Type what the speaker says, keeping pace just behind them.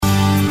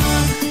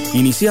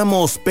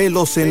Iniciamos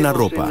Pelos en la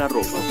Ropa.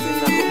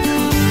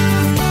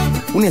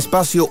 Un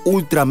espacio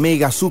ultra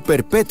mega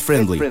super pet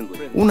friendly.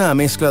 Una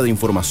mezcla de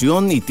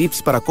información y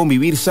tips para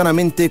convivir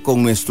sanamente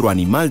con nuestro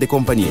animal de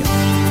compañía.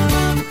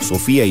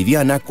 Sofía y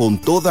Diana con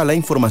toda la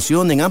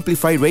información en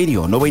Amplify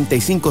Radio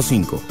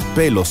 95.5.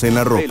 Pelos en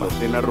la Ropa.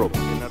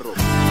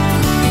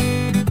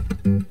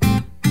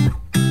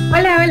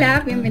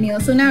 Hola,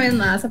 bienvenidos una vez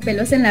más a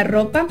Pelos en la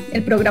Ropa,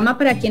 el programa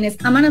para quienes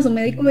aman a su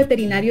médico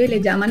veterinario y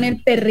le llaman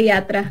el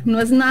perriatra.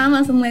 No es nada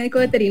más un médico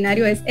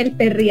veterinario, es el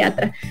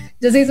perriatra.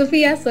 Yo soy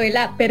Sofía, soy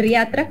la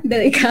perriatra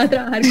dedicada a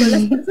trabajar con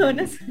las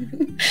personas.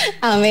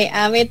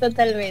 Amé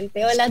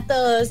totalmente. Hola a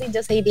todos, y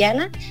yo soy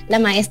Diana, la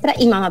maestra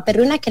y mamá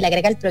perruna que le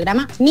agrega al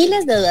programa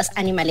miles de dudas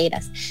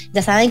animaleras.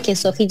 Ya saben que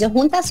Sofía y yo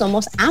juntas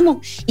somos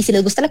amo, y si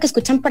les gusta lo que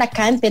escuchan por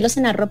acá en Pelos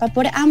en la Ropa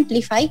por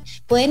Amplify,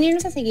 pueden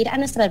irnos a seguir a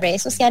nuestras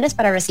redes sociales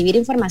para recibir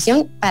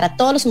información para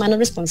todos los humanos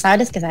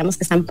responsables que sabemos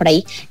que están por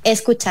ahí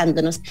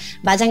escuchándonos.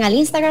 Vayan al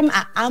Instagram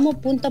a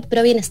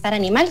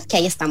amo.probienestaranimal, que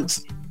ahí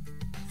estamos.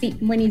 Sí,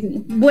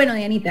 buenísimo. Bueno,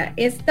 Dianita,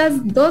 estas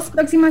 2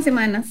 próximas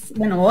semanas,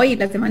 hoy,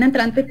 la semana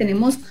entrante,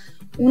 tenemos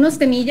unos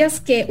temillas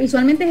que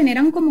usualmente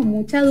generan como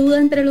mucha duda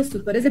entre los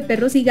tutores de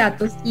perros y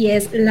gatos, y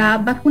es la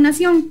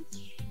vacunación.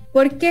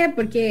 ¿Por qué?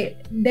 Porque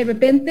de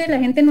repente la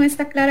gente no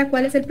está clara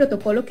cuál es el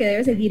protocolo que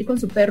debe seguir con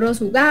su perro o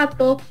su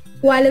gato,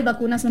 cuáles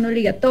vacunas son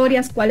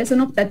obligatorias, cuáles son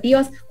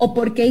optativas, o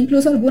por qué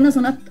incluso algunas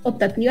son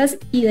optativas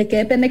y de qué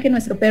depende que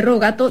nuestro perro o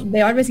gato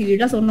deba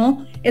recibirlas o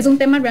no. Es un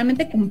tema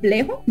realmente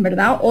complejo,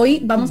 ¿verdad?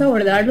 Hoy vamos a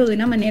abordarlo de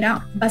una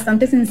manera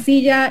bastante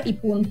sencilla y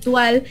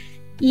puntual.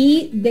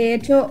 Y de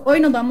hecho, hoy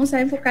nos vamos a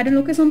enfocar en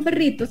lo que son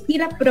perritos, y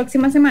la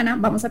próxima semana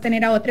vamos a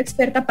tener a otra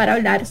experta para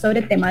hablar sobre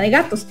el tema de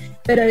gatos.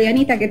 Pero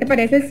Dianita, ¿qué te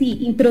parece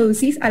si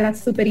introducís a la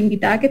super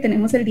invitada que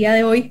tenemos el día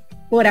de hoy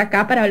por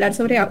acá para hablar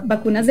sobre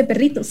vacunas de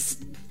perritos?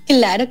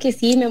 Claro que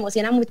sí, me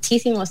emociona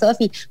muchísimo,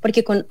 Sofi,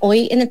 porque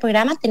hoy en el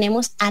programa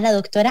tenemos a la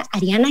doctora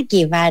Ariana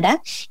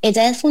Guevara.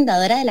 Ella es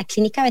fundadora de la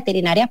clínica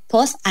veterinaria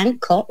Paws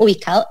Co,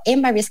 ubicado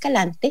en Barrio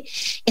Escalante.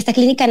 Esta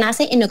clínica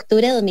nace en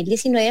octubre de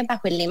 2019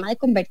 bajo el lema de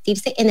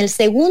convertirse en el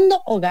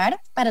segundo hogar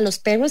para los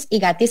perros y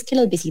gatos que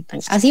los visitan.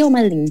 Así o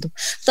más lindo,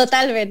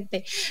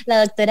 totalmente.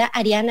 La doctora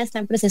Ariana está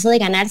en proceso de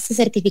ganarse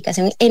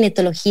certificación en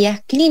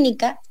etología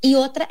clínica y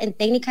otra en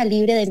técnica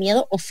libre de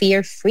miedo o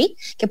fear free,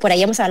 que por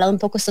ahí hemos hablado un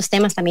poco estos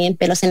temas también en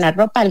Pelos en la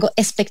Ropa, algo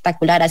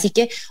espectacular. Así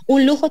que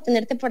un lujo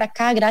tenerte por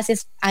acá.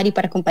 Gracias, Ari,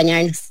 por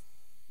acompañarnos.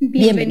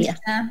 Bienvenida.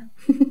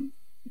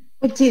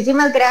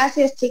 Muchísimas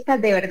gracias,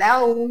 chicas. De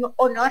verdad, un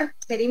honor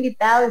ser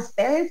invitada de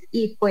ustedes,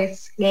 y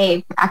pues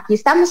aquí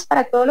estamos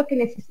para todo lo que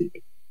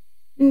necesiten.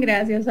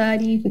 Gracias,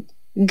 Ari.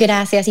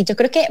 Gracias, y yo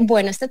creo que,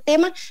 este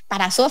tema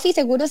para Sofi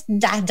seguros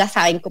ya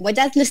saben, como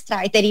ella es nuestra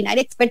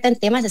veterinaria experta en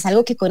temas, es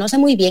algo que conoce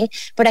muy bien.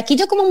 Por aquí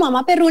yo como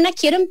mamá perruna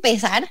quiero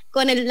empezar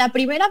con la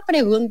primera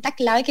pregunta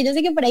clave que yo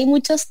sé que por ahí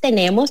muchos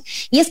tenemos,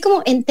 y es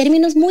como en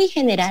términos muy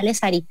generales,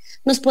 Ari,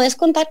 ¿nos puedes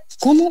contar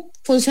cómo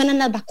funcionan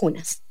las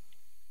vacunas?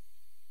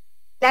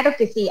 Claro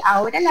que sí.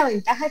 Ahora la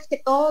ventaja es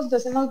que todos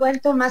nos hemos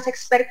vuelto más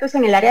expertos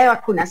en el área de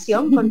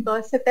vacunación con todo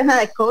este tema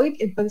de COVID,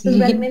 entonces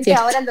realmente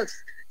 ¿cierto? Ahora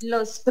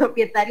los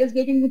propietarios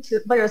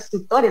los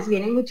tutores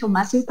vienen mucho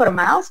más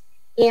informados.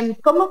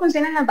 ¿Cómo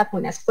funcionan las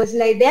vacunas? Pues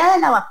la idea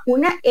de la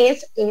vacuna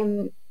es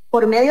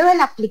por medio de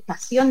la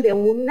aplicación de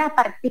una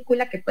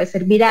partícula que puede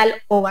ser viral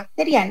o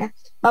bacteriana,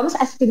 vamos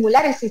a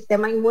estimular el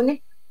sistema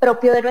inmune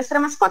propio de nuestra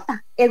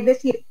mascota. Es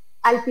decir,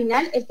 al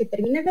final el que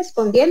termine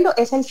respondiendo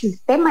es el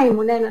sistema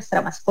inmune de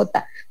nuestra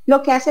mascota.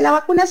 Lo que hace la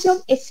vacunación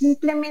es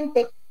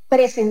simplemente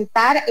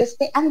presentar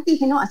este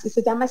antígeno, así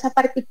se llama esa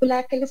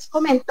partícula que les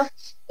comento,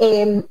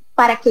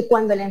 para que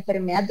cuando la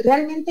enfermedad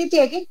realmente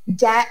llegue,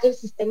 ya el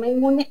sistema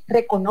inmune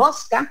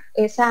reconozca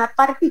esa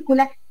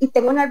partícula y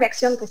tenga una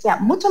reacción que sea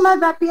mucho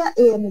más rápida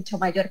y de mucho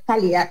mayor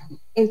calidad.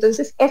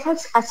 Entonces, es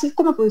así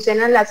como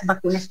funcionan las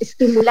vacunas,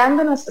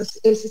 estimulando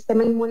el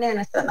sistema inmune de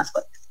nuestras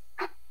mascotas.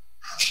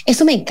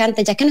 Eso me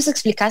encanta, ya que nos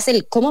explicas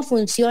cómo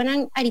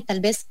funcionan, Ari,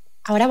 tal vez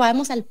ahora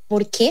vamos al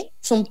por qué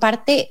son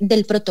parte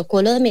del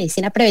protocolo de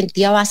medicina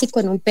preventiva básico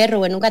en un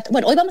perro o en un gato.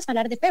 Bueno, hoy vamos a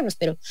hablar de perros,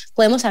 pero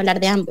podemos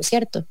hablar de ambos,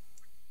 ¿cierto?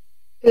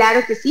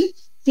 Claro que sí.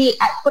 Sí,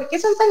 ¿por qué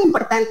son tan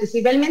importantes?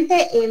 Y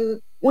realmente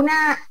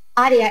una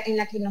área en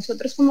la que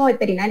nosotros como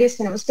veterinarios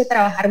tenemos que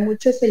trabajar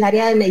mucho es el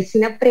área de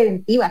medicina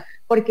preventiva,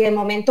 porque de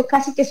momento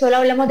casi que solo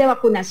hablamos de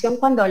vacunación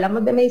cuando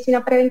hablamos de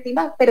medicina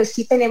preventiva, pero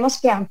sí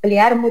tenemos que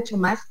ampliar mucho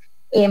más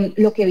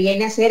lo que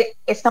viene a ser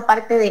esta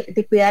parte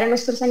de cuidar a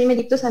nuestros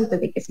animalitos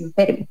antes de que se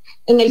enfermen.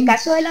 En el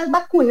caso de las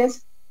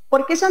vacunas,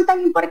 ¿por qué son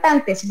tan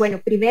importantes?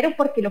 Bueno, primero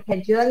porque lo que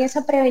ayudan es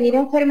a prevenir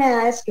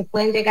enfermedades que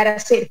pueden llegar a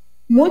ser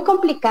muy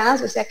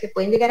complicadas, o sea, que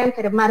pueden llegar a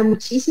enfermar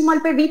muchísimo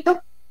al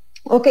perrito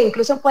o que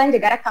incluso pueden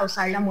llegar a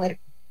causar la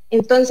muerte.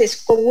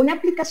 Entonces, con una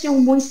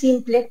aplicación muy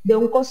simple de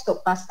un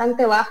costo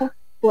bastante bajo,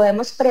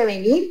 podemos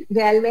prevenir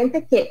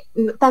realmente que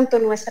tanto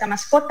nuestra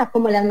mascota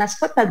como las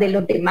mascotas de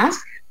los demás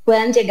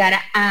puedan llegar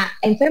a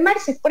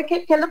enfermarse,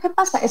 porque ¿qué es lo que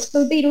pasa?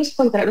 Estos virus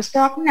contra los que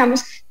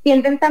vacunamos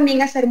tienden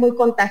también a ser muy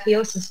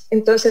contagiosos.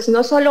 Entonces,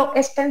 no solo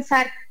es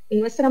pensar en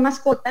nuestra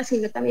mascota,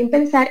 sino también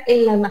pensar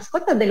en las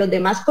mascotas de los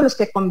demás con los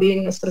que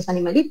conviven nuestros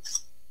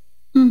animalitos.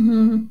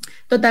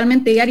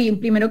 Totalmente, Yari.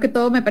 Primero que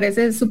todo me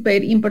parece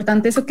súper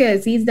importante eso que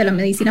decís de la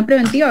medicina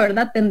preventiva,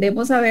 ¿verdad?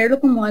 Tendemos a verlo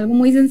como algo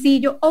muy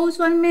sencillo o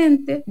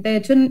usualmente, de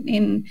hecho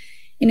en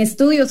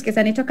estudios que se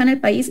han hecho acá en el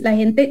país, la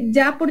gente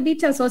ya por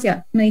dicha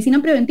asocia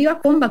medicina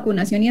preventiva con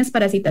vacunación y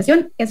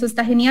desparasitación. Eso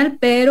está genial,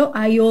 pero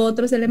hay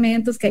otros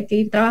elementos que hay que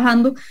ir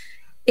trabajando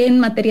en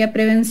materia de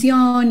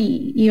prevención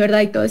y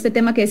 ¿verdad? Y todo este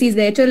tema que decís.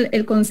 De hecho,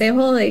 el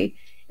consejo de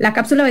la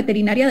cápsula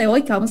veterinaria de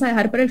hoy, que vamos a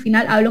dejar para el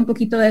final, habla un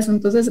poquito de eso,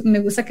 entonces me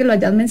gusta que lo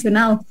hayas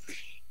mencionado.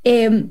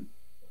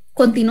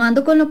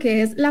 Continuando con lo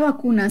que es la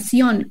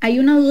vacunación, hay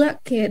una duda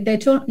que de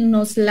hecho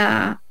nos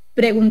la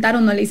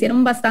preguntaron, nos la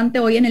hicieron bastante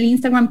hoy en el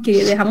Instagram,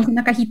 que dejamos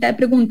una cajita de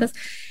preguntas.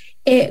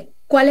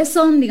 ¿Cuáles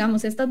son,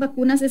 digamos, estas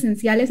vacunas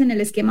esenciales en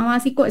el esquema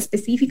básico,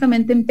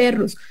 específicamente en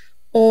perros?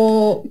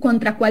 ¿O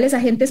contra cuáles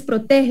agentes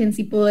protegen?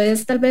 Si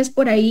podés tal vez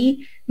por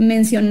ahí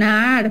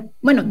mencionar,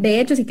 bueno,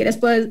 de hecho, si quieres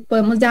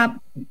podemos ya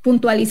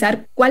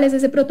puntualizar cuál es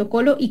ese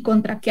protocolo y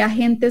contra qué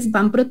agentes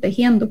van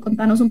protegiendo.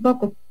 Contanos un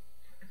poco.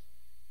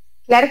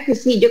 Claro que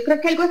sí, yo creo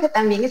que algo que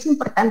también es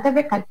importante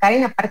recalcar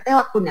en la parte de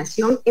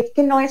vacunación es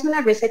que no es una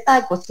receta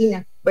de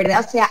cocina,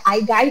 ¿verdad? O sea,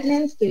 hay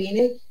guidelines que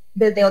vienen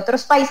desde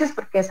otros países,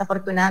 porque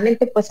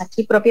desafortunadamente pues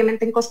aquí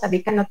propiamente en Costa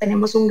Rica no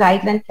tenemos un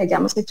guideline que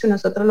hayamos hecho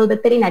nosotros los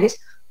veterinarios,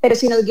 pero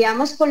si nos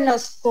guiamos con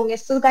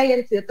estos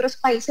guidelines de otros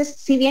países,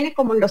 sí viene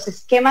como los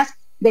esquemas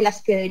de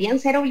las que deberían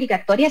ser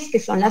obligatorias, que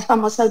son las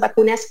famosas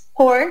vacunas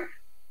core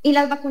y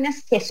las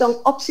vacunas que son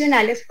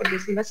opcionales, por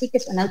decirlo así, que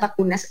son las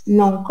vacunas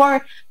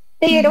non-core.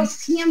 Pero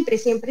siempre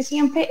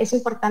es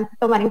importante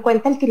tomar en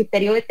cuenta el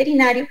criterio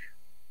veterinario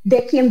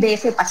de quien ve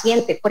ese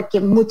paciente, porque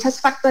muchos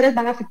factores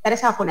van a afectar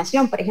esa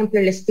vacunación, por ejemplo,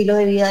 el estilo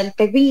de vida del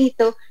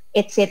perrito,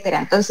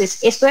 etcétera. Entonces,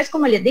 esto es,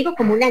 como les digo,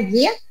 como una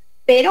guía,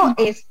 pero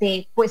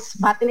pues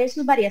va a tener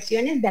sus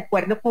variaciones de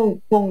acuerdo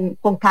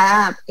con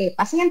cada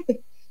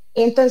paciente.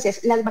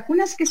 Entonces, las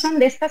vacunas que son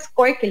de estas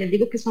core, que les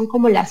digo que son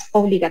como las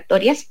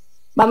obligatorias,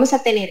 vamos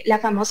a tener la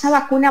famosa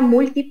vacuna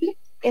múltiple.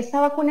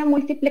 Esta vacuna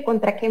múltiple,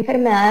 ¿contra qué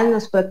enfermedades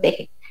nos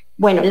protege?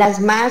 Bueno, las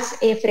más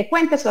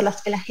frecuentes o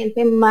las que la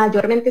gente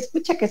mayormente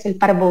escucha, que es el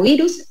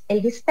parvovirus,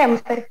 el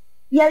distemper,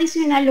 y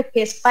adicional lo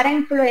que es para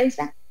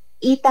influenza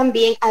y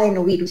también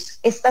adenovirus.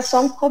 Estas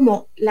son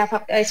como,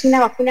 es una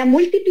vacuna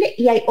múltiple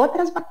y hay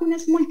otras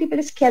vacunas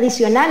múltiples que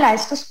adicional a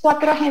estos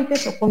 4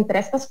 agentes o contra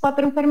estas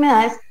 4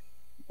 enfermedades,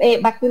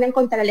 vacunan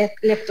contra la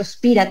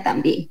leptospira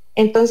también.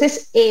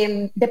 Entonces,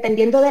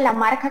 dependiendo de la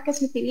marca que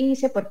se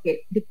utilice,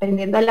 porque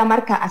dependiendo de la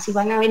marca, así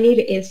van a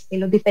venir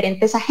los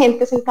diferentes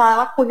agentes en cada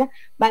vacuna,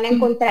 van a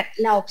encontrar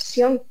la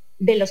opción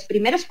de los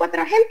primeros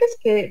 4 agentes,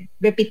 que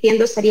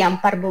repitiendo serían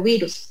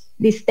parvovirus,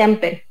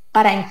 distemper,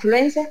 para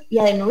influenza y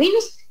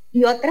adenovirus,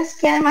 y otras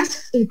que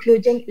además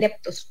incluyen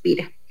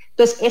leptospira.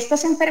 Entonces,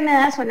 estas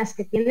enfermedades son las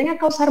que tienden a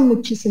causar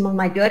muchísimo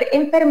mayor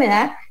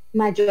enfermedad,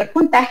 mayor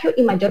contagio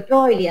y mayor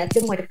probabilidad de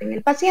muerte en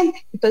el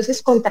paciente.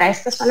 Entonces, contra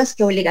estas son las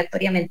que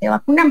obligatoriamente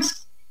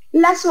vacunamos.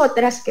 Las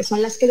otras, que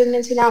son las que les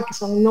mencionaba, que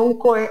son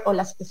non-core o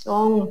las que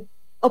son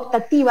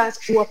optativas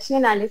u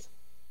opcionales,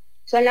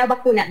 son la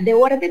vacuna de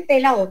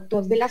bordetela o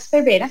tos de las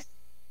perreras,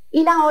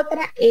 y la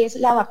otra es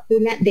la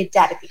vacuna de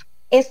Yardia.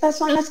 Estas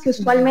son las que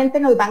usualmente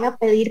nos van a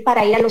pedir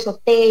para ir a los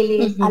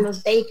hoteles, a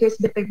los daycares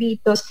de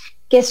perritos,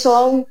 que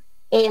son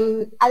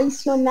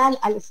adicional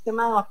al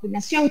esquema de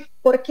vacunación.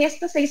 ¿Por qué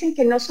estas se dicen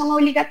que no son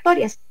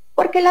obligatorias?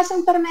 Porque las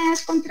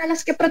enfermedades contra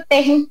las que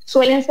protegen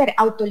suelen ser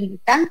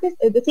autolimitantes,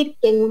 es decir,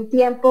 que en un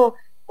tiempo,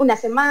 una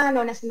semana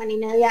y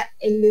media,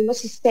 el mismo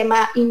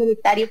sistema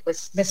inmunitario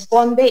pues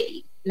responde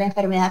y la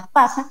enfermedad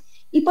pasa,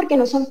 y porque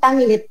no son tan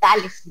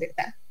letales,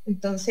 ¿verdad?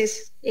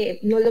 Entonces,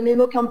 no es lo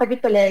mismo que a un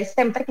perrito le dé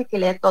distemper que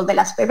le dé tos de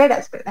las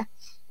perreras, ¿verdad?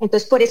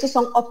 Entonces, por eso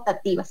son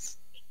optativas.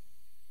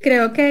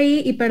 Creo que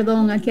ahí, y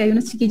perdón, aquí hay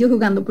unos chiquillos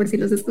jugando por si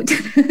los escuchan.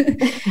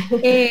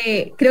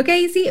 Creo que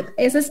ahí sí,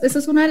 esa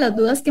es una de las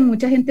dudas que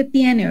mucha gente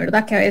tiene,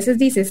 ¿verdad? Que a veces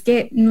dice, es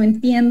que no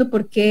entiendo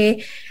por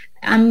qué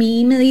a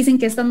mí me dicen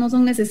que estas no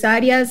son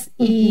necesarias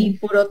y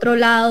por otro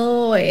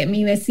lado,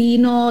 mi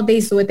vecino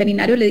de su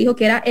veterinario le dijo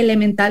que era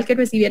elemental que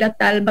recibiera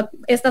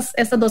estas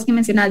 2 que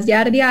mencionas,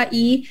 Yardia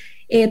y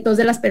tos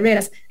de las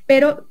perreras.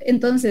 Pero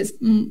entonces,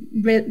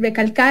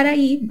 recalcar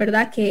ahí,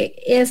 ¿verdad? Que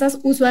esas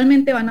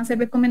usualmente van a ser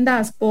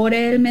recomendadas por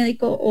el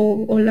médico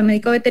o la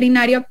médico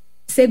veterinaria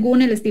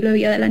según el estilo de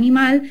vida del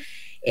animal,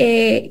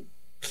 que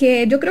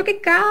yo creo que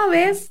cada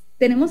vez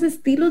tenemos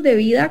estilos de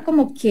vida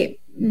como que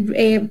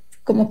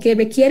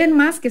requieren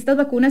más que estas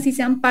vacunas sí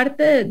sean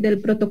parte del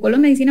protocolo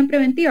de medicina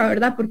preventiva,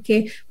 ¿verdad?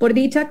 Porque por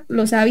dicha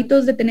los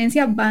hábitos de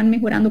tenencia van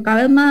mejorando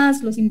cada vez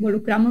más, los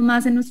involucramos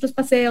más en nuestros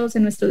paseos,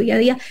 en nuestro día a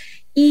día,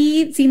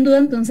 y sin duda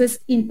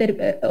entonces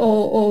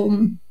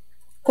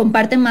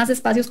comparten más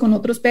espacios con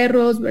otros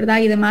perros,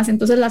 ¿verdad? Y demás,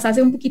 entonces las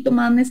hace un poquito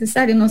más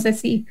necesarias. No sé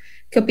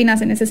 ¿qué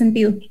opinas en ese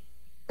sentido?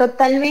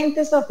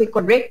 Totalmente, Sofi,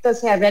 correcto. O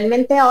sea,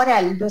 realmente ahora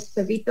los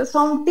perritos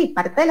son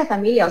parte de la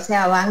familia, o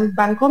sea,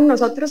 van con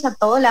nosotros a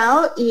todo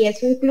lado y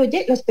eso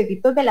incluye los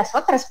perritos de las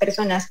otras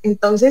personas.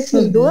 Entonces,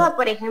 sin duda,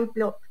 por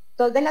ejemplo,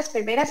 dos de las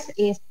primeras,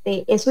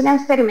 es una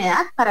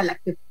enfermedad para la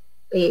que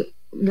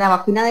la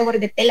vacuna de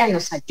bordetela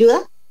nos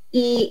ayuda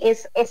y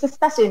es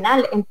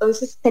estacional.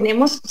 Entonces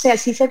tenemos, o sea,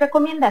 sí se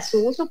recomienda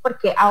su uso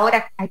porque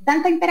ahora hay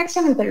tanta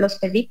interacción entre los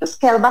perritos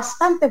que es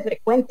bastante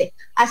frecuente.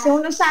 Hace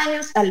unos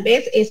años tal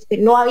vez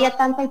no había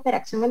tanta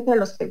interacción entre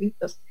los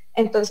perritos.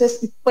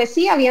 Entonces, pues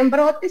sí, habían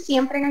brotes,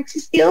 siempre han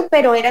existido,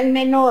 pero eran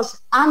menos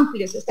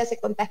amplios, o sea, se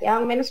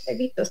contagiaban menos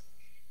perritos.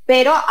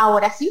 Pero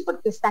ahora sí,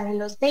 porque están en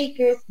los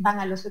daycares, van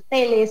a los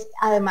hoteles,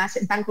 además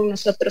van con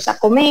nosotros a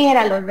comer,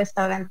 a los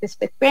restaurantes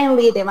pet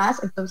friendly y demás,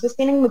 entonces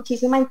tienen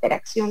muchísima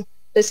interacción.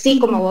 Entonces sí,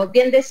 como vos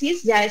bien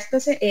decís, ya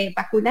estas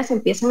vacunas se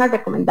empiezan a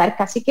recomendar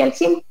casi que al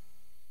 100%.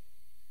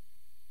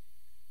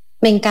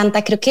 Me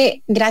encanta, creo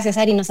que gracias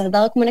Ari, nos has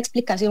dado como una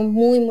explicación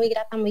muy, muy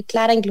grata, muy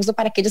clara, incluso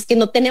para aquellos que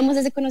no tenemos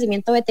ese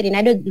conocimiento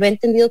veterinario, lo he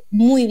entendido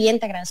muy bien,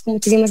 te agradezco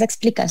muchísimo esa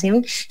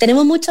explicación.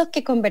 Tenemos mucho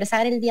que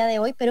conversar el día de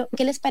hoy, pero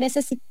 ¿qué les parece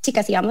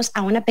chicas, si vamos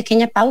a una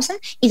pequeña pausa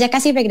y ya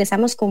casi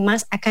regresamos con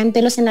más acá en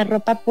Pelos en la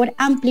Ropa por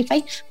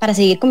Amplify para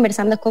seguir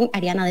conversando con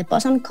Ariana de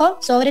Paws Co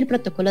sobre el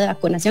protocolo de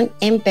vacunación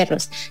en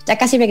perros? Ya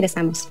casi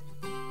regresamos.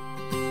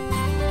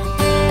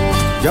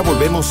 Ya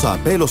volvemos a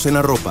Pelos en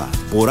la Ropa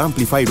por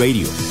Amplify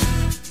Radio.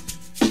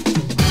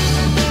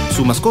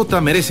 Su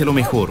mascota merece lo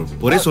mejor,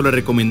 por eso le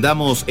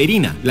recomendamos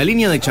Erina, la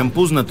línea de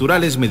champús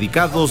naturales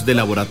medicados de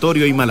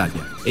Laboratorio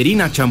Himalaya.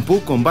 Erina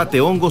champú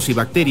combate hongos y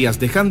bacterias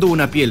dejando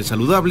una piel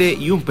saludable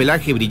y un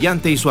pelaje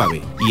brillante y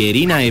suave. Y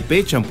Erina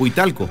EP champú y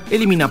talco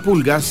elimina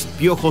pulgas,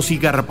 piojos y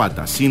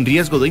garrapatas sin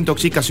riesgo de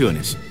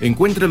intoxicaciones.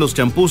 Encuentre los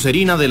champús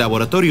Erina de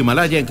Laboratorio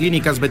Himalaya en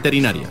clínicas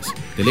veterinarias.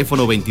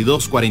 Teléfono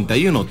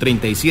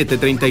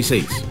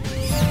 2241-3736.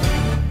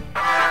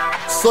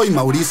 Soy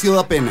Mauricio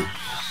Dapena.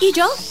 Y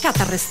yo,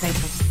 Cata Restrepo.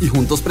 Y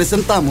juntos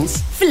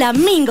presentamos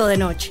Flamingo de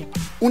Noche.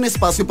 Un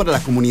espacio para la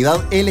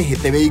comunidad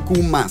LGTBIQ+.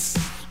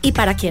 ¿Y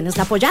para quienes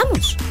la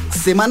apoyamos?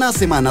 Semana a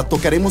semana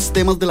tocaremos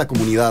temas de la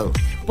comunidad.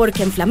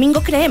 Porque en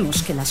Flamingo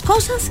creemos que las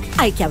cosas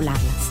hay que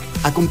hablarlas.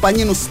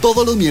 Acompáñenos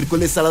todos los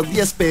miércoles a las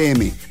 10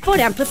 p.m. por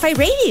Amplify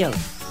Radio.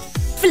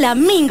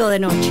 Flamingo de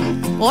Noche.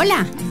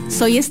 Hola,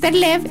 soy Esther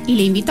Lev y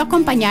le invito a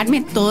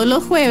acompañarme todos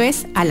los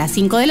jueves a las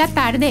 5 de la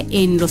tarde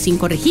en Los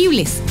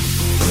Incorregibles.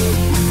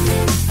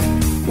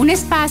 Un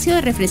espacio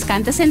de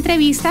refrescantes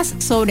entrevistas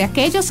sobre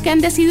aquellos que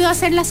han decidido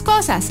hacer las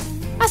cosas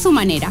a su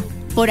manera,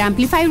 por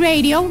Amplify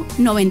Radio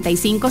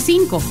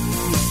 95.5.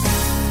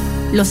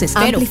 Los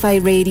espero.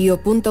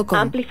 Amplifyradio.com.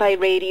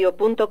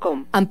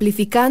 Amplifyradio.com.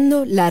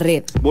 Amplificando la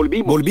red.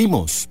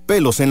 Volvimos.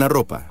 Pelos en la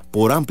Ropa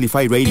por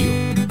Amplify Radio.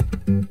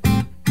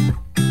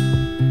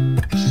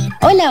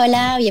 Hola,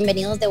 hola,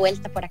 bienvenidos de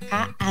vuelta por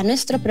acá a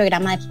nuestro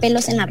programa de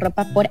Pelos en la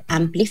Ropa por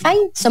Amplify.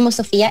 Somos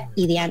Sofía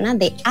y Diana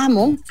de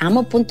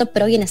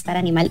amo.pro bienestar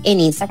animal en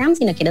Instagram,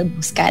 si no quieres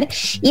buscar.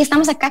 Y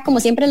estamos acá, como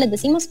siempre les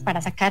decimos,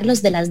 para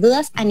sacarlos de las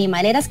dudas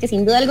animaleras que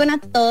sin duda alguna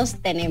todos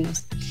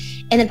tenemos.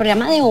 En el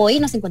programa de hoy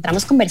nos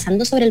encontramos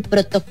conversando sobre el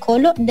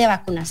protocolo de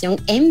vacunación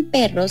en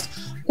perros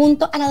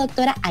junto a la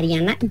doctora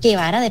Ariana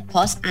Guevara de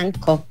Paws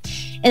Co.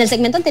 En el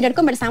segmento anterior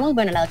conversamos,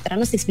 la doctora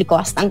nos explicó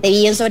bastante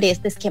bien sobre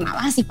este esquema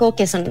básico,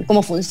 qué son,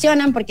 cómo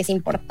funcionan, porque es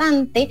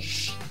importante,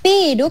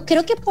 pero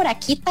creo que por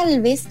aquí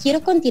tal vez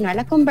quiero continuar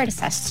la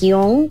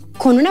conversación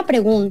con una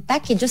pregunta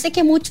que yo sé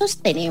que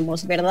muchos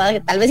tenemos,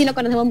 ¿verdad? Tal vez si no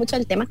conocemos mucho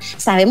del tema,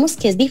 sabemos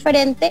que es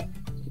diferente.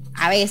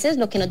 A veces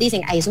lo que nos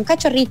dicen, es un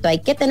cachorrito, hay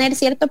que tener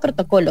cierto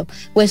protocolo,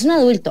 o es un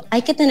adulto,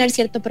 hay que tener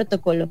cierto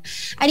protocolo.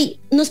 Ari,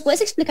 ¿nos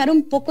puedes explicar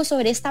un poco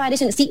sobre esta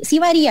variación? Sí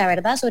varía,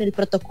 ¿verdad? Sobre el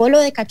protocolo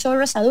de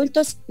cachorros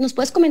adultos. ¿Nos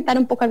puedes comentar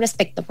un poco al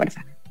respecto, por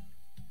favor?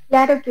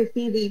 Claro que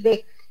sí,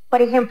 Vive.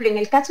 Por ejemplo, en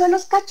el caso de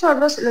los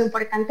cachorros, lo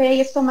importante ahí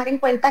es tomar en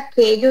cuenta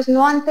que ellos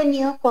no han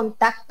tenido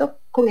contacto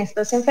con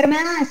estas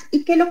enfermedades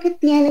y que lo que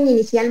tienen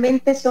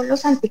inicialmente son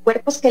los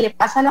anticuerpos que le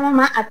pasa a la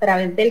mamá a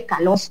través del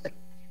calostro.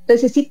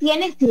 Entonces, si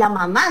la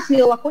mamá ha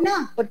sido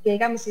vacunada, porque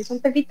digamos, si es un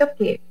perrito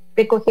que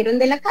recogieron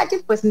de la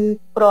calle, pues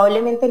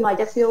probablemente no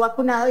haya sido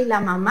vacunado y la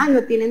mamá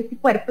no tiene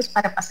anticuerpos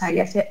para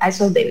pasarle a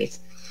esos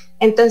bebés.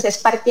 Entonces,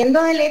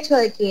 partiendo del hecho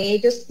de que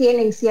ellos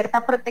tienen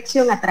cierta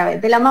protección a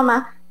través de la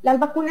mamá, las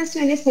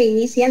vacunaciones se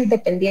inician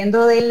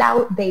dependiendo de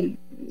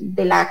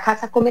la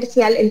casa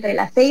comercial entre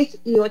las 6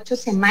 y 8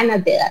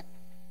 semanas de edad.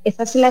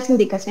 Estas son las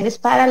indicaciones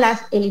para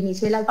el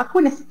inicio de las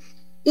vacunas.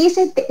 Y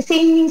se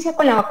inicia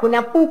con la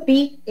vacuna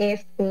puppy,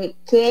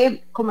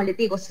 que, como les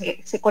digo,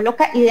 se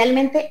coloca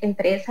idealmente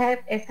entre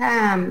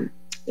esa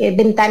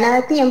ventana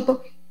de tiempo,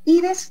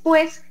 y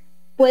después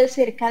puede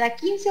ser cada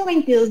 15 o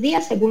 22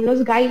 días, según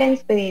los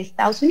guidelines de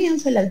Estados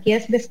Unidos o las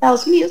guías de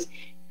Estados Unidos,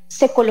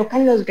 se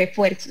colocan los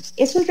refuerzos.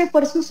 Esos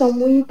refuerzos son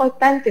muy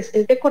importantes,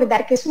 es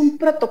recordar que es un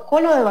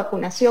protocolo de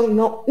vacunación,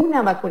 no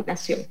una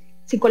vacunación.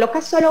 Si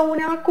colocas solo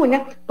una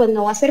vacuna, pues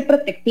no va a ser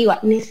protectiva.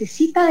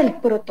 Necesita del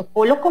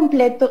protocolo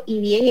completo y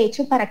bien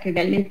hecho para que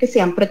realmente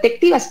sean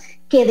protectivas,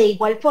 que de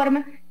igual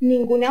forma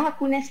ninguna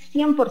vacuna es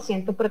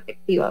 100%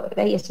 protectiva,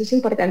 ¿verdad? Y esto es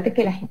importante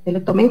que la gente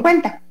lo tome en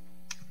cuenta.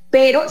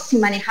 Pero si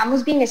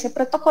manejamos bien ese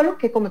protocolo,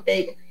 que como te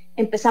digo,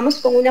 empezamos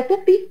con una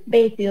puppy,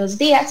 22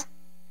 días,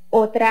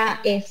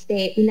 otra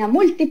una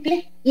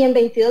múltiple, y en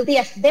 22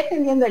 días,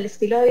 dependiendo del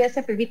estilo de vida de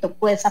ese perrito,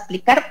 puedes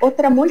aplicar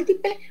otra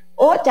múltiple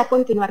o ya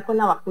continuar con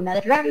la vacuna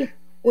de rabia.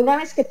 Una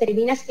vez que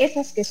terminas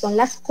esas que son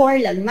las core,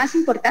 las más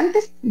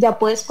importantes, ya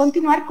puedes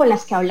continuar con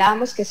las que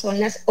hablábamos que son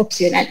las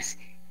opcionales,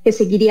 que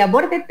seguiría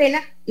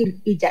bordetela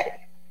y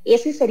yardia.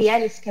 Ese sería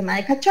el esquema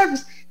de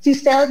cachorros. Si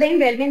ustedes ven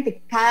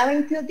realmente cada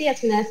 22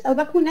 días una de estas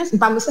vacunas,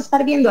 vamos a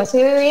estar viendo a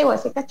ese bebé o a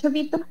ese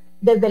cachorrito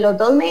desde los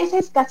 2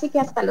 meses casi que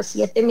hasta los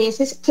 7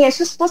 meses, que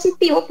eso es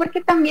positivo porque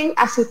también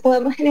así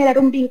podemos generar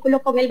un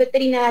vínculo con el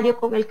veterinario,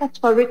 con el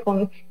cachorro y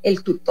con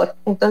el tutor.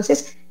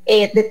 Entonces,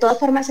 de todas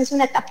formas es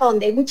una etapa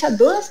donde hay muchas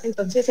dudas,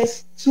 entonces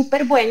es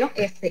súper bueno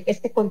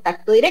este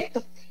contacto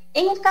directo.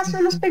 En el caso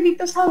de los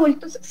perritos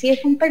adultos, si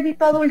es un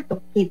perrito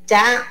adulto que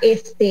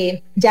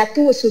ya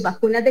tuvo sus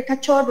vacunas de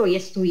cachorro y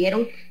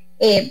estuvieron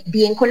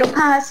bien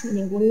colocadas sin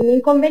ningún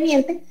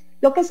inconveniente,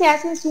 lo que se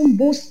hace es un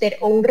booster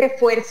o un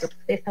refuerzo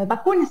de estas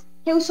vacunas,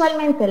 que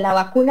usualmente es la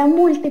vacuna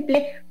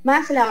múltiple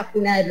más la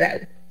vacuna de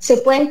rabia. Se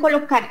pueden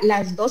colocar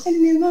las dos el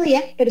mismo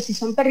día, pero si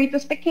son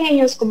perritos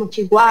pequeños como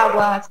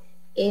chihuahuas,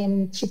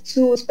 shih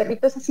tzus,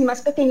 perritos así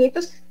más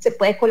pequeñitos, se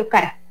puede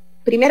colocar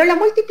primero la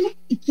múltiple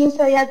y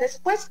 15 días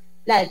después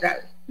la de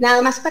rabia,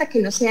 nada más para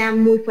que no sea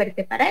muy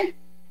fuerte para él.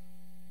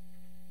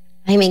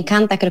 Ay, me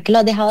encanta, creo que lo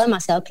has dejado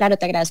demasiado claro,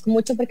 te agradezco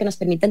mucho porque nos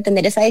permite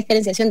entender esa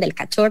diferenciación del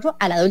cachorro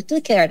al adulto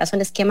y que de verdad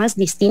son esquemas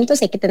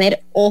distintos y hay que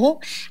tener ojo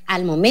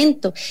al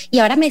momento. Y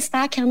ahora me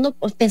estaba quedando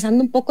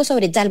pensando un poco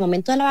sobre ya el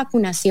momento de la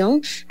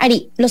vacunación.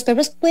 Ari, ¿los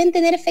perros pueden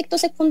tener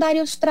efectos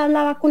secundarios tras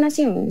la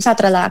vacunación, o sea,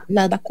 tras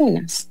las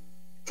vacunas?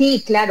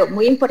 Sí, claro,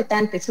 muy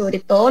importante, sobre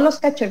todo los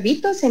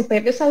cachorritos. En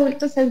perros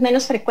adultos es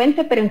menos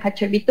frecuente, pero en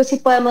cachorritos sí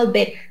podemos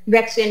ver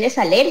reacciones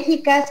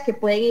alérgicas que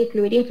pueden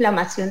incluir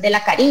inflamación de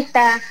la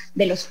carita,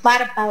 de los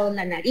párpados,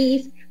 la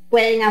nariz,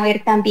 pueden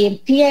haber también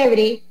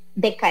fiebre,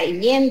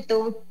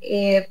 decaimiento,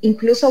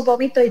 incluso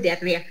vómito y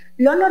diarrea.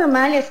 Lo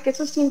normal es que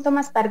esos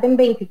síntomas tarden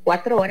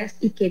 24 horas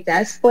y que ya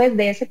después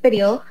de ese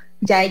periodo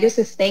ya ellos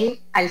estén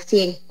al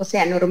 100, o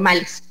sea,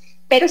 normales,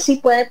 pero sí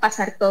puede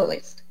pasar todo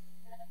esto.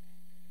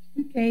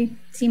 Ok,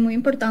 sí, muy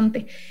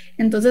importante.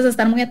 Entonces,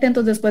 estar muy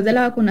atentos después de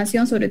la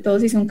vacunación, sobre todo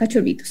si son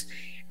cachorritos.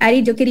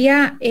 Ari, yo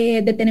quería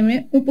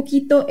detenerme un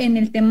poquito en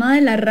el tema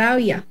de la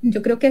rabia.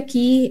 Yo creo que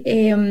aquí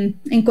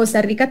en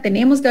Costa Rica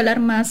tenemos que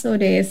hablar más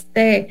sobre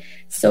este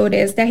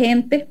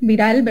agente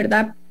viral,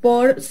 ¿verdad?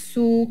 Por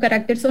su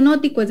carácter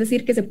zoonótico, es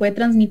decir, que se puede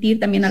transmitir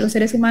también a los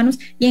seres humanos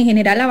y en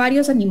general a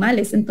varios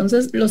animales.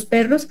 Entonces, los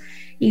perros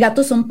y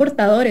gatos son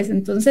portadores.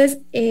 Entonces,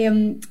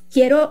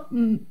 quiero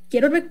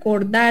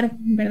recordar,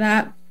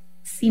 ¿verdad?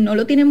 Si no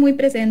lo tienen muy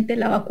presente,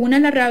 la vacuna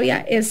de la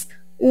rabia es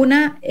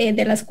una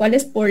de las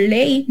cuales por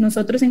ley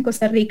nosotros en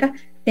Costa Rica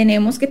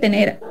tenemos que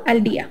tener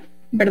al día,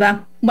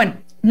 ¿verdad? Bueno,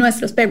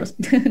 nuestros perros,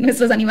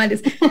 nuestros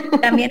animales.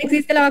 También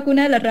existe la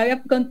vacuna de la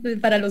rabia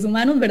para los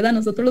humanos, ¿verdad?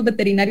 Nosotros los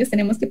veterinarios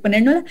tenemos que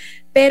ponérnosla,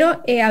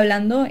 pero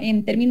hablando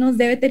en términos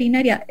de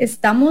veterinaria,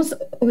 estamos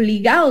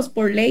obligados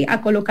por ley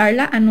a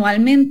colocarla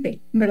anualmente,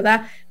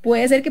 ¿verdad?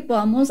 Puede ser que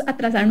podamos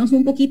atrasarnos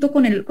un poquito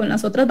con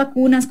las otras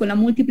vacunas, con la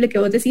múltiple que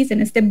vos decís, en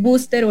este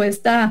booster o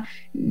esta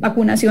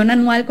vacunación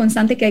anual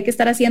constante que hay que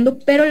estar haciendo,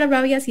 pero la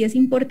rabia sí es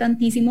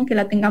importantísimo que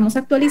la tengamos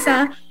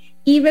actualizada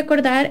y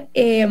recordar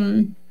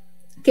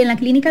que en la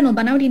clínica nos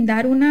van a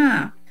brindar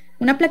una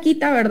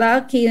plaquita,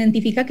 ¿verdad?, que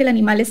identifica que el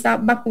animal está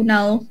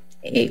vacunado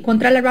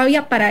contra la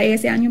rabia para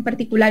ese año en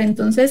particular.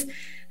 Entonces,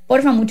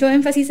 porfa, mucho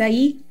énfasis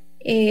ahí.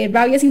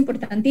 Rabia es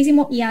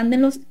importantísimo y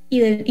ándenlos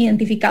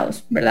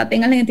identificados, ¿verdad?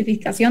 Tengan la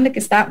identificación de que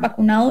está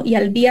vacunado y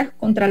al día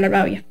contra la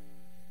rabia.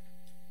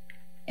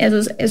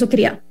 Eso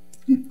quería.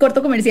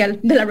 Corto comercial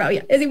de la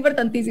rabia. Es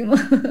importantísimo.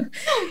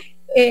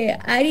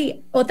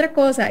 Ari, otra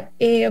cosa,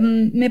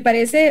 me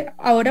parece,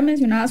 ahora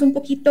mencionabas un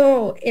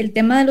poquito el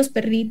tema de los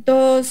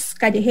perritos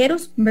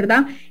callejeros,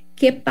 ¿verdad?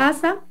 ¿Qué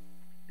pasa?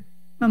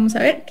 Vamos a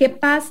ver, ¿qué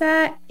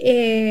pasa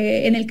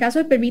en el caso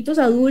de perritos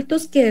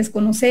adultos que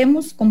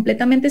desconocemos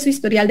completamente su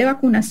historial de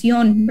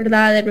vacunación,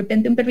 ¿verdad? De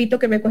repente un perrito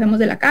que recogemos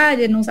de la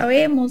calle, no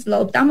sabemos, lo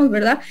adoptamos,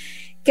 ¿verdad?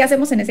 ¿Qué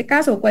hacemos en ese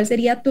caso? ¿Cuál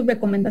sería tu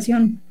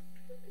recomendación?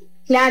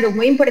 Claro,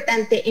 muy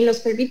importante. En los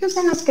perritos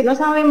en los que no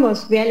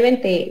sabemos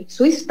realmente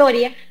su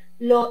historia,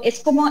 es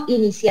como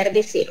iniciar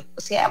de cero,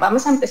 o sea,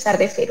 vamos a empezar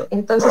de cero.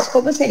 Entonces,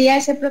 ¿cómo sería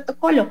ese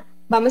protocolo?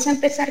 Vamos a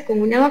empezar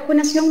con una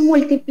vacunación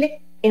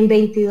múltiple en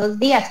 22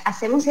 días.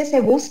 Hacemos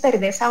ese booster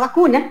de esa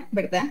vacuna,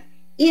 ¿verdad?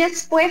 Y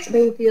después,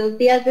 22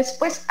 días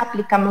después,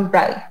 aplicamos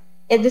rabia.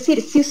 Es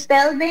decir, si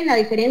ustedes ven la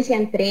diferencia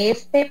entre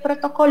este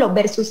protocolo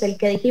versus el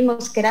que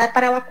dijimos que era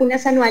para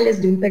vacunas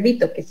anuales de un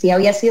perrito que sí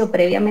había sido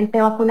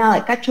previamente vacunado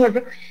de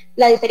cachorro,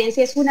 la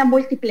diferencia es una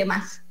múltiple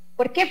más.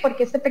 ¿Por qué?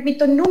 Porque este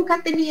perrito nunca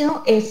ha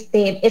tenido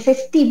ese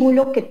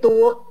estímulo que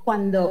tuvo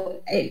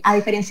cuando, a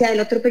diferencia del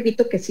otro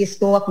perrito que sí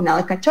estuvo vacunado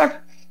de cachorro.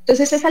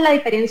 Entonces esa es la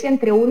diferencia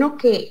entre uno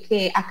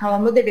que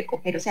acabamos de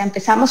recoger, o sea,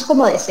 empezamos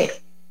como de cero.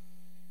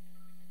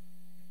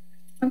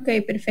 Ok,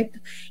 perfecto.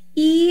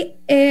 Y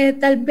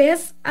tal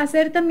vez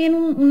hacer también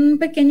un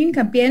pequeño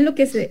hincapié en lo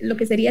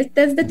que sería el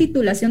test de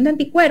titulación de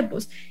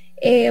anticuerpos.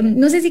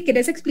 No sé si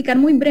querés explicar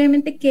muy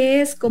brevemente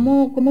qué es,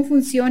 cómo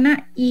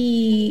funciona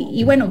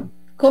y bueno,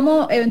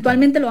 cómo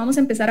eventualmente lo vamos a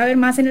empezar a ver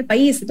más en el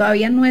país.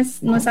 Todavía no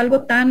es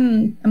algo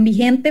tan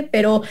vigente,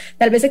 pero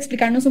tal vez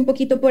explicarnos un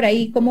poquito por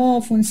ahí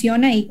cómo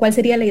funciona y cuál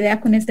sería la idea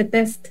con este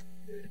test.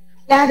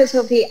 Claro,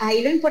 Sofía,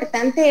 ahí lo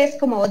importante es,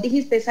 como vos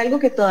dijiste, es algo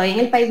que todavía en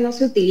el país no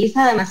se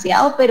utiliza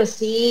demasiado, pero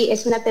sí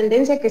es una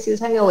tendencia que se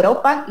usa en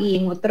Europa y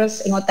en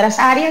otras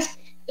áreas.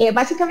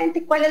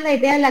 Básicamente, ¿cuál es la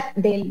idea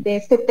de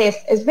este test?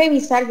 Es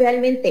revisar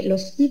realmente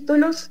los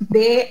títulos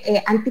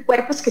de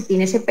anticuerpos que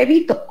tiene ese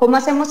perrito. ¿Cómo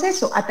hacemos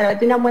eso? A través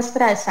de una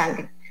muestra de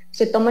sangre.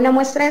 Se toma una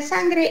muestra de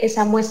sangre,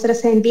 esa muestra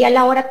se envía al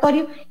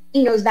laboratorio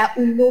y nos da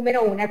un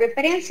número o una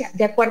referencia.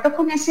 De acuerdo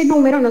con ese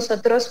número,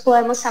 nosotros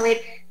podemos saber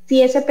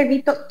si ese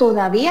perrito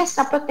todavía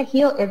está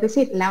protegido, es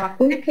decir, la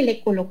vacuna que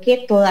le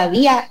coloqué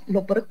todavía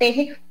lo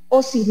protege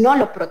o si no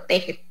lo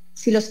protege.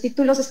 Si los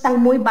títulos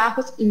están muy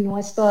bajos y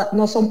no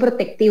son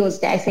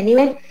protectivos ya a ese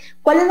nivel.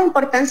 ¿Cuál es la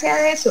importancia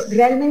de eso?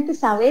 Realmente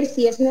saber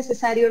si es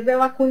necesario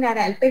revacunar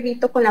al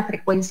perrito con la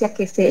frecuencia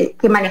que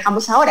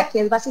manejamos ahora, que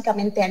es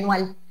básicamente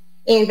anual.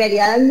 En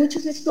realidad hay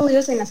muchos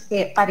estudios en los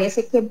que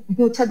parece que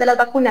muchas de las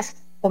vacunas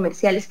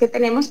comerciales que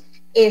tenemos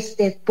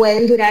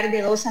pueden durar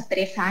de 2 a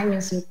 3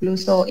 años,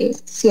 incluso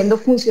siendo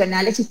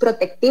funcionales y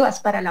protectivas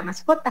para la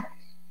mascota.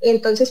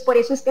 Entonces, por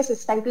eso es que se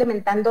está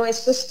implementando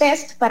estos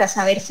tests para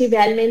saber si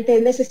realmente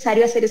es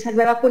necesario hacer esa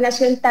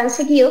revacunación tan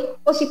seguido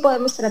o si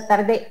podemos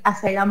tratar de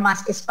hacerla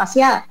más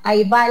espaciada.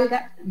 Ahí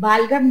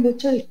valga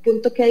mucho el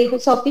punto que dijo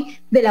Sofi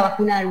de la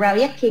vacuna de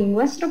rabia, que en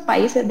nuestro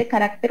país es de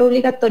carácter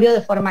obligatorio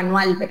de forma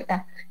anual,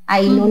 ¿verdad?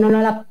 Ahí no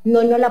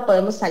la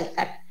podemos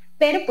saltar.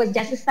 Pero pues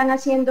ya se están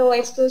haciendo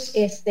estos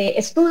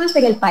estudios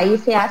en el país,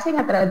 se hacen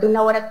a través de un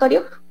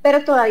laboratorio,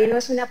 pero todavía no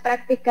es una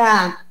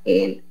práctica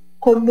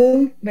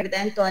común,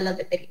 ¿verdad?, en todas las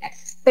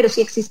veterinarias, pero sí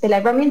existe la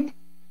herramienta.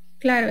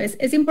 Claro,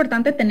 es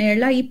importante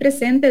tenerla ahí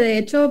presente. De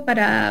hecho,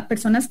 para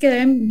personas que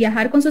deben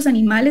viajar con sus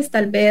animales,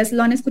 tal vez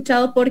lo han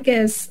escuchado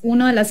porque es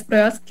una de las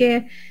pruebas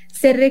que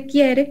se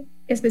requiere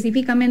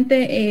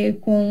específicamente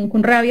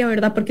con rabia,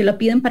 ¿verdad? Porque lo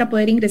piden para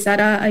poder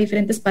ingresar a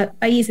diferentes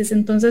países.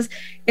 Entonces,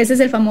 ese es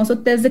el famoso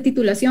test de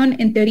titulación.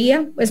 En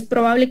teoría, es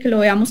probable que lo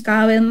veamos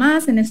cada vez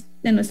más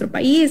en nuestro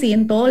país y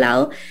en todo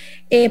lado,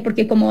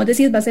 porque como vos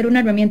decís, va a ser una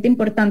herramienta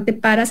importante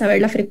para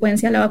saber la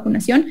frecuencia de la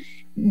vacunación.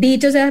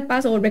 Dicho sea de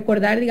paso,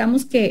 recordar,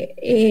 digamos,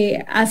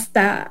 que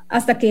hasta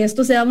que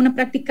esto sea una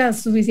práctica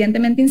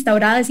suficientemente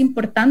instaurada, es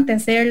importante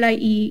hacerla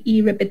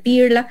y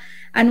repetirla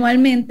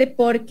anualmente,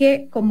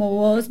 porque como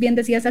vos bien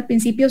decías al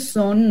principio,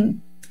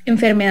 son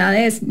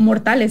enfermedades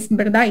mortales,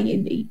 ¿verdad?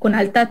 Y con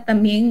alta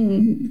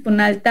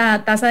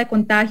tasa de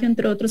contagio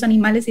entre otros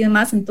animales y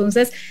demás.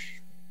 Entonces,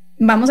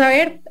 vamos a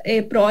ver,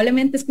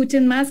 probablemente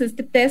escuchen más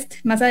este test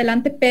más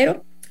adelante,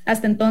 pero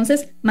hasta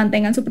entonces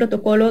mantengan su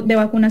protocolo de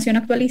vacunación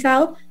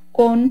actualizado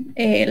con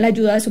la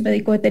ayuda de su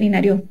médico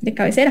veterinario de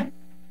cabecera.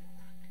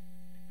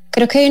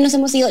 Creo que hoy nos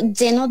hemos ido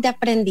llenos de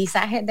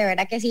aprendizaje, de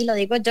verdad que sí, lo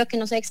digo yo que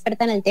no soy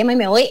experta en el tema y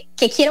me voy,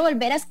 que quiero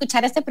volver a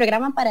escuchar este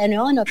programa para de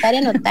nuevo anotar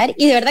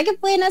y de verdad que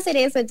pueden hacer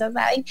eso, ya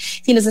saben,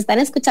 si nos están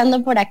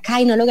escuchando por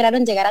acá y no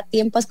lograron llegar a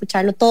tiempo a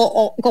escucharlo todo,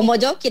 o como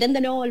yo, quieren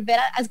de nuevo volver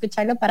a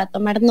escucharlo para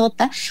tomar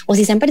nota, o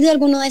si se han perdido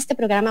alguno de este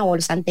programa o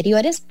los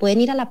anteriores,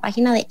 pueden ir a la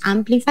página de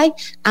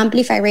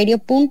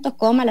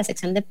amplifyradio.com, a la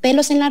sección de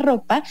pelos en la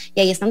ropa,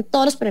 y ahí están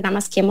todos los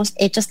programas que hemos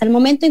hecho hasta el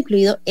momento,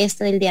 incluido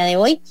este del día de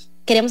hoy.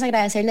 Queremos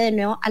agradecerle de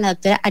nuevo a la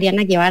doctora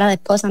Ariana Guevara de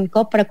Paws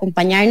Co por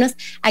acompañarnos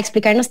a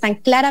explicarnos tan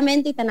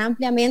claramente y tan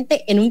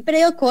ampliamente en un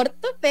periodo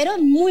corto, pero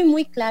muy,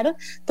 muy claro,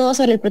 todo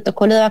sobre el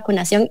protocolo de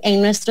vacunación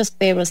en nuestros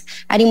perros.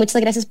 Ari,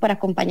 muchas gracias por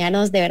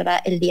acompañarnos de verdad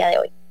el día de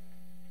hoy.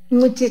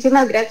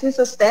 Muchísimas gracias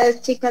a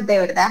ustedes, chicas, de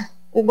verdad.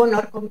 Un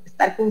honor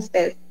estar con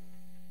ustedes.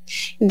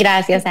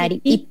 Gracias,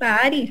 Ari. Y para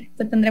Ari,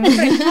 te tendremos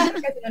para esta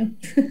ocasión.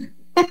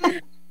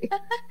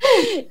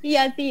 Y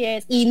así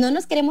es, y no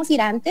nos queremos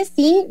ir antes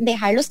sin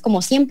dejarlos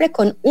como siempre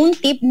con un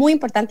tip muy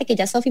importante que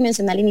ya Sofi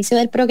mencionó al inicio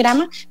del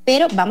programa,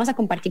 pero vamos a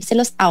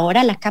compartírselos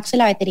ahora, la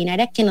cápsula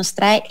veterinaria que nos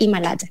trae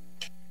Himalaya.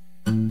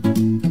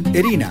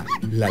 Erina,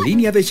 la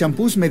línea de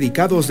champús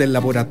medicados del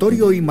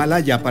laboratorio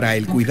Himalaya para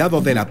el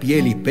cuidado de la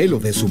piel y pelo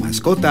de su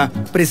mascota,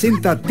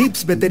 presenta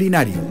tips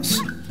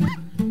veterinarios.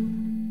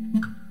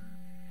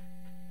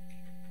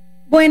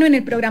 Bueno, en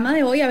el programa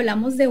de hoy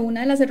hablamos de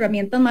una de las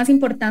herramientas más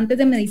importantes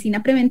de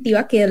medicina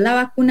preventiva, que es la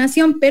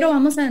vacunación, pero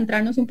vamos a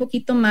adentrarnos un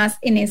poquito más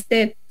en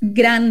este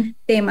gran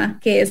tema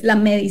que es la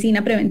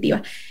medicina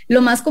preventiva.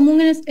 Lo más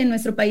común en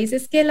nuestro país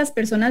es que las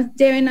personas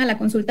lleven a la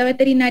consulta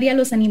veterinaria a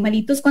los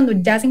animalitos cuando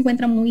ya se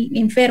encuentran muy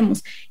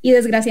enfermos, y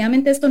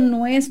desgraciadamente esto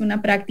no es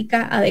una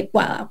práctica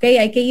adecuada, ¿ok?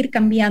 Hay que ir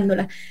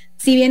cambiándola.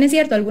 Si bien es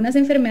cierto, algunas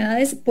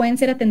enfermedades pueden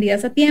ser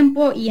atendidas a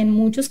tiempo y en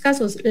muchos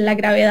casos la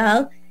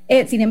gravedad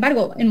sin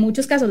embargo, en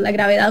muchos casos, la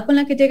gravedad con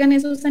la que llegan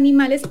esos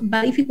animales va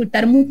a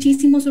dificultar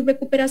muchísimo su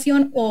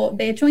recuperación o,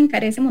 de hecho,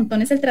 encarece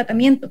montones el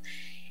tratamiento,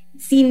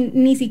 sin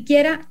ni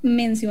siquiera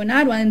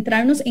mencionar o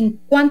adentrarnos en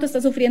cuánto está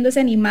sufriendo ese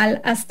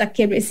animal hasta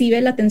que recibe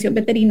la atención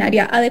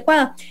veterinaria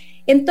adecuada.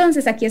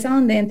 Entonces, aquí es a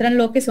donde entran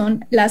lo que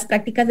son las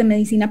prácticas de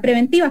medicina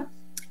preventiva.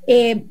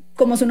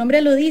 Como su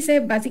nombre lo dice,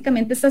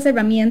 básicamente estas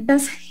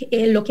herramientas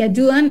lo que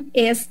ayudan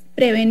es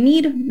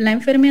prevenir la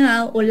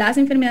enfermedad o las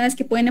enfermedades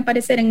que pueden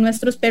aparecer en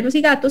nuestros perros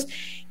y gatos,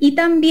 y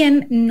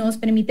también nos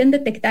permiten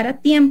detectar a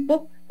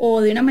tiempo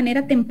o de una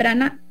manera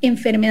temprana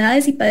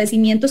enfermedades y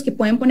padecimientos que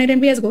pueden poner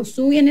en riesgo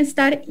su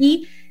bienestar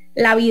y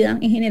la vida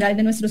en general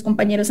de nuestros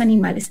compañeros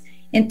animales.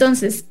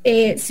 Entonces,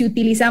 si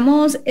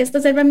utilizamos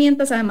estas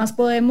herramientas, además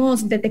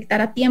podemos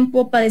detectar a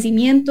tiempo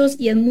padecimientos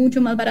y es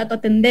mucho más barato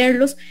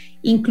atenderlos.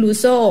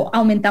 Incluso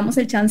aumentamos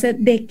el chance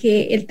de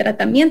que el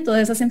tratamiento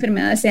de esas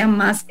enfermedades sea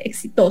más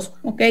exitoso,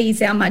 ¿ok? Y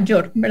sea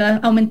mayor, ¿verdad?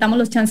 Aumentamos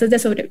los chances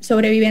de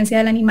sobrevivencia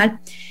del animal.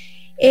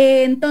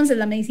 Entonces,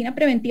 la medicina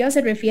preventiva se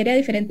refiere a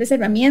diferentes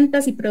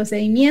herramientas y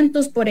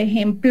procedimientos, por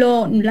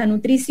ejemplo, la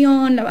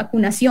nutrición, la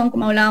vacunación,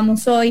 como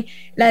hablábamos hoy,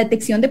 la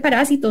detección de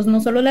parásitos, no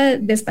solo la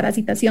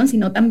desparasitación,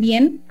 sino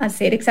también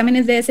hacer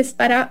exámenes de heces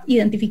para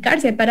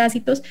identificar si hay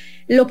parásitos,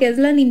 lo que es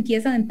la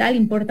limpieza dental,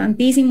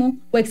 importantísimo,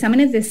 o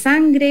exámenes de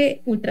sangre,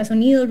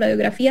 ultrasonidos,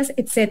 radiografías,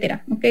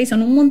 etcétera, ¿ok?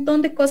 Son un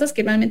montón de cosas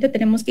que realmente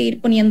tenemos que ir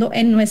poniendo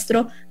en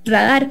nuestro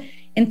radar.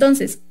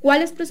 Entonces,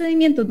 ¿cuáles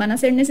procedimientos van a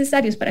ser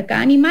necesarios para cada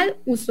animal?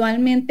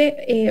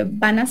 Usualmente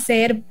van a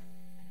ser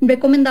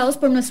recomendados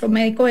por nuestro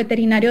médico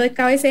veterinario de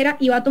cabecera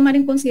y va a tomar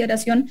en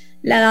consideración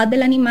la edad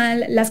del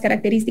animal, las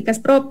características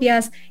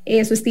propias,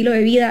 su estilo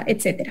de vida,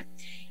 etc.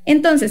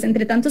 Entonces,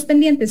 entre tantos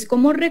pendientes,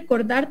 ¿cómo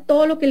recordar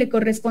todo lo que le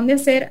corresponde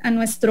hacer a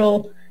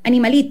nuestro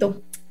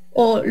animalito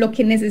o lo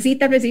que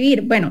necesita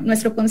recibir? Bueno,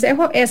 nuestro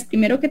consejo es,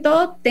 primero que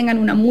todo, tengan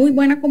una muy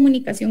buena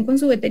comunicación con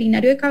su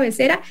veterinario de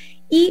cabecera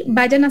y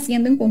vayan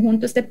haciendo en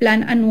conjunto este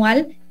plan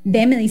anual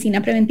de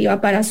medicina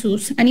preventiva para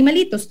sus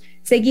animalitos.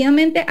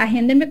 Seguidamente,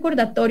 agenden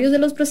recordatorios de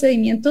los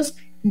procedimientos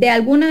de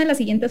alguna de las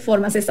siguientes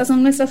formas. Estas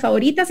son nuestras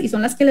favoritas y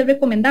son las que les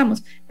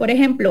recomendamos. Por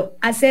ejemplo,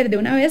 hacer de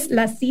una vez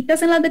las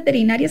citas en las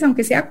veterinarias,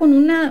 aunque sea con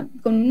una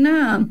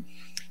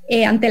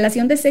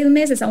antelación de 6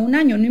 meses a 1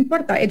 año, no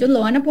importa, ellos lo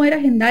van a poder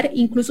agendar.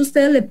 Incluso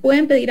ustedes le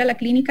pueden pedir a la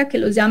clínica que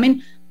los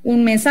llamen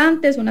 1 mes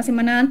antes, 1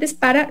 semana antes,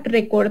 para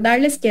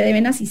recordarles que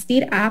deben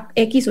asistir a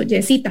X o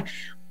Y cita.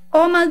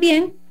 O más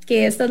bien,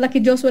 que esta es la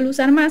que yo suelo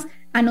usar más,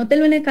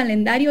 anótelo en el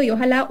calendario y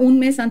ojalá 1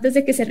 mes antes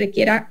de que se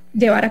requiera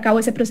llevar a cabo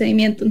ese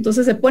procedimiento.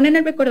 Entonces se pone en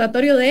el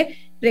recordatorio de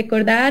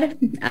recordar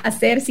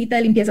hacer cita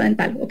de limpieza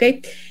dental, ¿ok?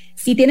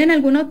 Si tienen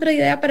alguna otra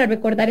idea para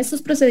recordar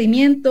estos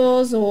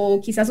procedimientos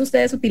o quizás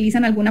ustedes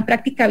utilizan alguna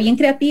práctica bien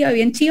creativa,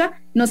 bien chiva,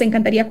 nos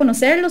encantaría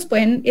conocerlos.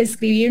 Pueden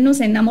escribirnos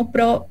en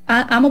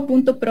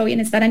amo.pro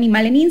bienestar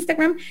animal en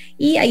Instagram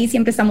y ahí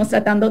siempre estamos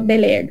tratando de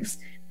leerlos.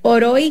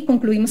 Por hoy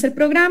concluimos el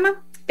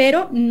programa,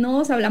 pero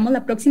nos hablamos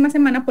la próxima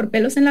semana por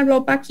Pelos en la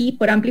Ropa aquí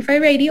por Amplify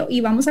Radio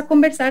y vamos a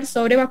conversar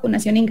sobre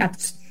vacunación en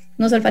gatos.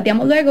 Nos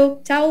olfateamos luego.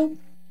 Chao.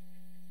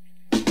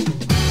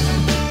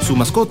 Su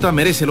mascota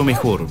merece lo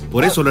mejor,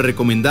 por eso le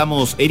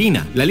recomendamos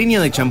Erina, la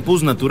línea de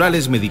champús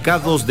naturales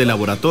medicados de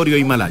Laboratorio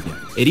Himalaya.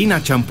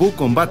 Erina champú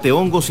combate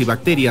hongos y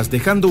bacterias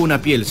dejando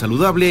una piel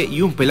saludable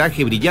y un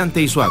pelaje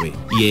brillante y suave.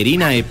 Y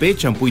Erina EP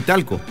champú y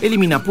talco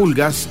elimina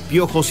pulgas,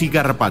 piojos y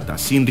garrapatas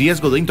sin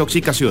riesgo de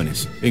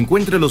intoxicaciones.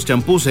 Encuentre los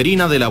champús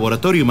Erina de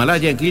Laboratorio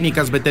Himalaya en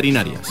clínicas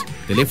veterinarias.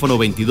 Teléfono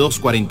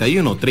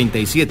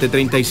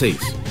 2241-3736.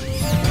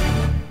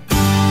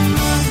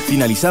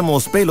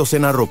 Finalizamos Pelos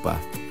en la Ropa.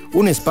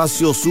 Un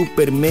espacio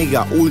super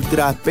mega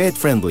ultra pet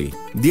friendly.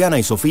 Diana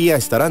y Sofía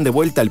estarán de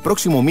vuelta el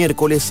próximo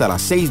miércoles a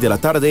las 6 de la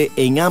tarde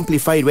en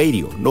Amplify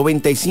Radio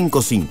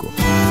 95.5.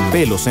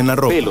 Pelos en la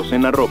Ropa. Pelos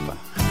en la Ropa.